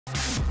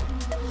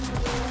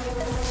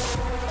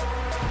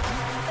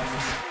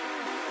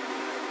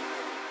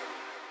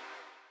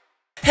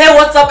Hey,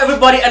 what's up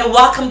everybody, and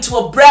welcome to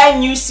a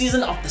brand new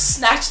season of the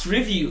Snatched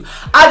Review.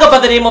 I go by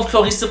the name of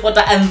Hlogi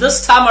Sepota, and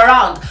this time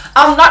around,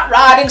 I'm not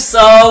riding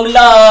solo.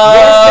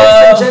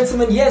 Yes, ladies and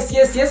gentlemen,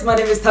 yes, my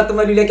name is Thato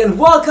Maluleke, and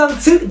welcome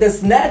to the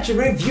Snatched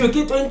Review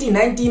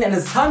 2019, and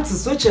it's time to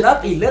switch it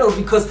up a little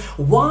because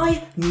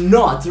why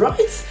not,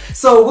 right?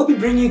 So we'll be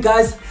bringing you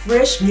guys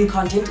fresh new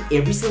content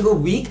every single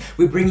week.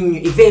 We're bringing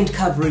you event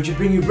coverage, we're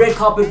bringing you red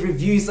carpet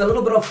reviews, a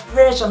little bit of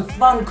fresh and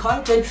fun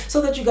content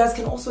so that you guys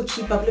can also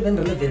keep up living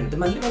relevant.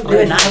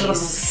 Very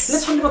nice.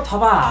 Let's talk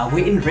about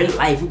we're in real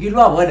life.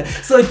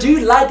 So do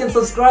like and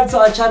subscribe to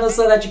our channel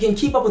so that you can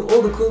keep up with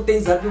all the cool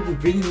things that we'll be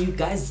bringing you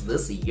guys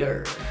this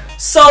year.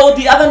 So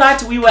the other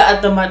night we were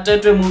at the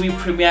Matwetwe movie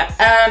premiere,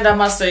 and I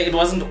must say it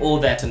wasn't all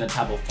that in a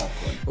tub of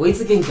popcorn.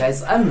 Wait again,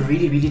 guys, I'm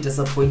really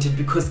disappointed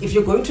because if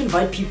you're going to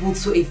invite people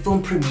to a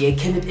film premiere,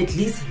 can it at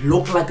least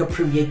look like a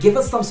premiere? Give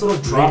us some sort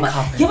of drama.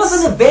 Give us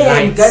an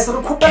event, guys.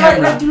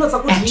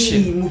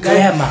 Action,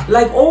 glamour.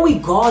 Like all we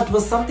got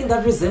was something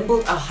that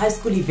resembled a high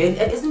school event,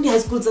 and isn't the high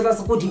school isn't guys?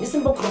 High school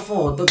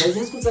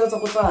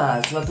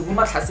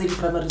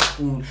primary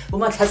school,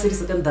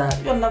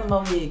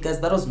 secondary. Guys,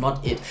 that was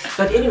not it.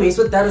 But anyways,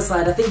 with that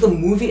aside, I think the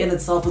movie in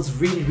itself was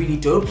really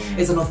dope.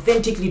 It's an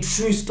authentically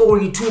true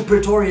story, true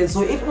Pretorian.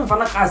 So if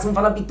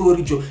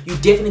you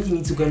definitely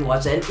need to go and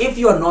watch it. And if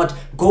you are not,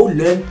 go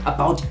learn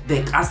about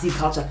the Kasi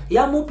culture.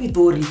 Yamo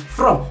Pitori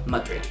from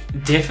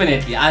Matwetwe.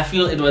 Definitely, I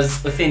feel it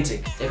was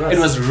authentic. It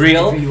was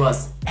real. It really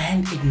was.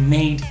 And it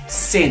made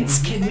sense.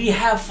 Can we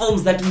have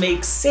films that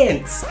make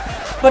sense?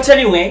 But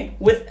anyway,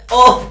 with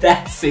all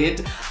that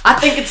said, I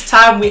think it's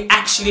time we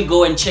actually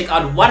go and check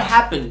out what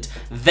happened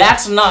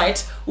that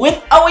night with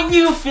our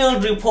new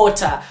field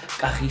reporter,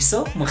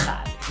 Kagiso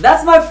Mokgale.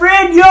 That's my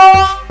friend,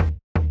 yo!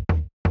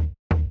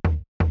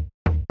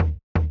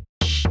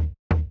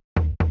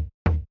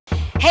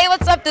 Hey,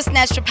 what's up, the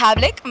Snatched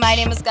Republic? My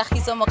name is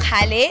Kagiso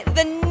Mokgale,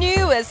 the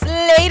newest,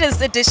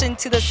 latest addition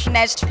to the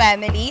Snatched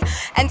family.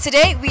 And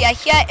today we are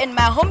here in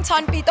my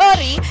hometown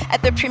Pitori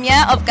at the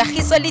premiere of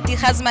Kagiso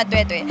Lediga's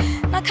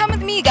Matwetwe. Now come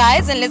with me,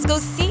 guys, and let's go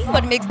see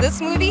what makes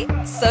this movie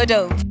so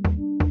dope.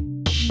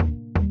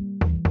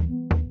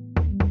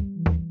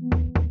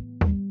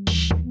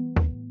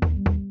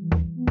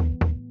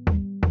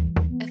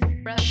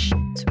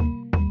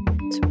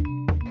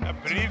 A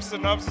brief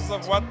synopsis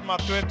of what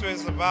Matwetwe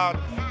is about.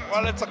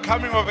 Well, it's a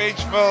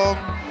coming-of-age film.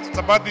 It's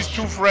about these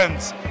two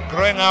friends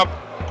growing up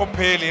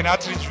Kopeli in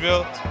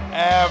Atteridgeville,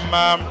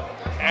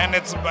 and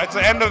it's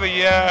the end of the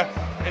year.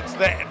 It's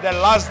the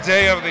last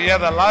day of the year,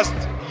 the last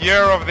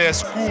year of their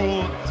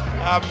school,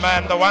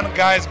 and the one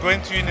guy is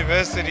going to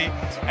university,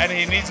 and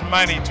he needs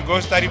money to go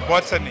study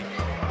botany.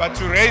 But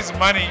to raise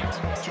money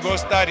to go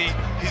study,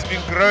 he's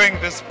been growing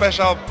this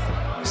special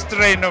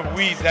strain of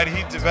weed that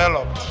he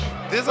developed.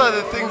 These are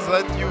the things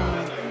that you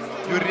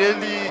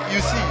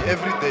see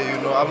every day.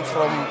 You know, I'm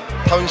from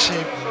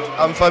township,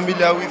 I'm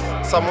familiar with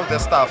some of the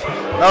stuff.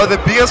 Now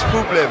the biggest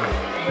problem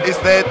is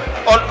that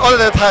all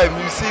the time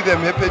you see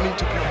them happening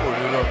to people,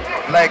 you know.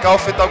 Like how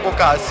feta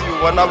kokasi,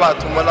 wana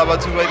batho mola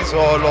batho ba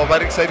disolo, ba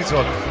rekisa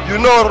disolo. You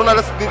know,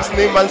 Ronald Smith's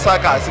name and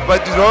sarcasm,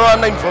 but you don't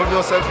want to involve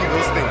yourself in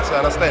those things, you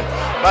understand?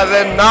 But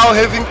then now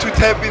having to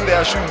tap in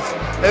their shoes,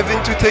 having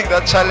to take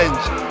that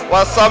challenge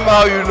was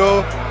somehow, you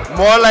know,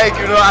 more like,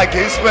 you know,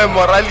 against my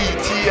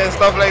morality and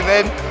stuff like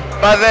that.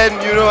 But then,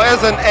 you know,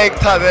 as an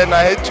actor, then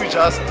I had to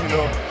just, you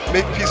know,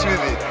 make peace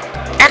with it.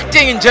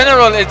 Acting in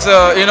general, it's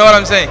a, you know what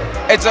I'm saying?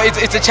 It's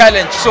a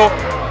challenge. So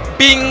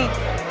being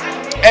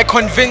a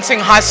convincing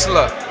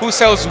hustler who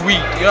sells weed,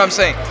 you know what I'm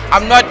saying?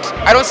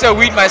 I don't sell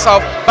weed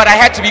myself, but I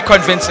had to be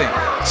convincing.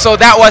 So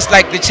that was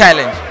like the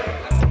challenge.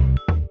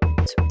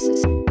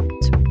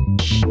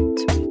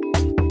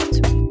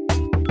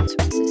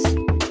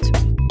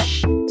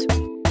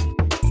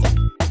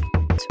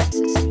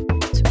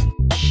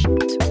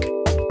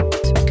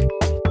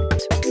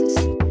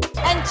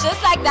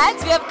 Just like that,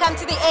 we have come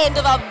to the end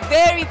of our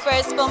very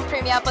first film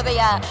premiere for the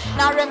year.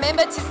 Now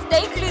remember to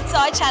stay glued to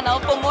our channel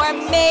for more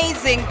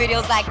amazing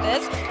videos like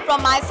this.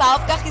 From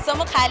myself, Kagiso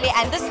Mokgale,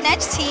 and the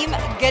Snatched Team,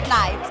 good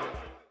night.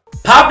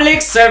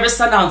 Public service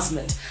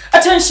announcement.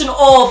 Attention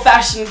all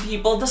fashion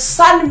people, the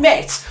Sun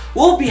Met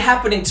will be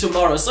happening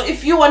tomorrow. So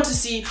if you want to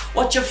see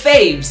what your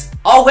faves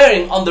are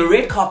wearing on the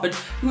red carpet,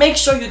 make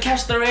sure you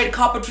catch the red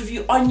carpet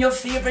review on your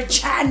favorite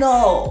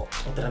channel.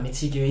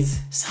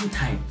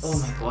 Sometimes. Oh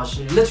my gosh,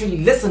 literally,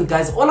 listen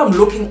guys, all I'm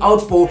looking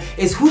out for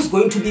is who's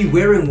going to be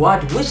wearing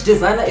what, which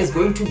designer is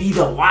going to be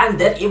the one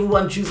that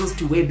everyone chooses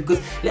to wear,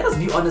 because let us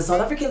be honest, South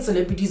African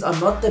celebrities are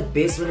not the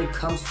best when it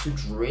comes to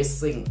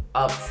dressing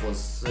up for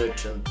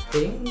certain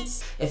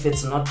things. If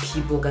it's not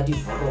people gadi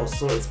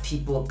voroso, it's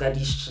people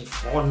gadi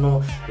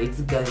shifono.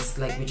 Wait guys,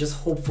 like, we're just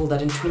hopeful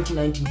that in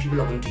 2019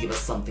 people are going to give us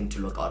something to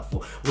look out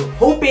for. We're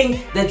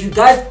hoping that you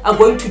guys are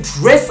going to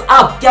dress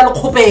up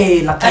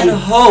and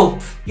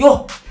hope.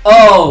 Yo,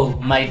 oh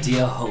my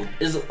dear, hope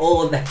is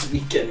all that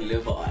we can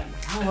live on.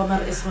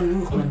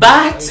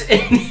 But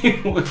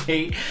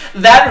anyway,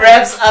 that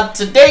wraps up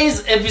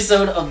today's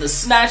episode of the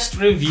Snatched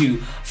Review.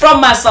 From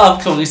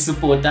myself, Hlogi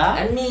Sepota,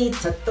 And me,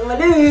 Thato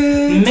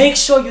Maluleke. make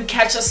sure you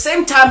catch us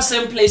same time,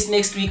 same place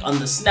next week on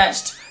the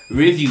Snatched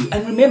Review.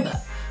 And remember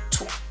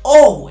to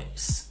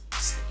always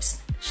stay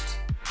snatched.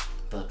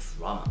 The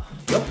drama.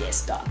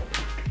 Yes, darling.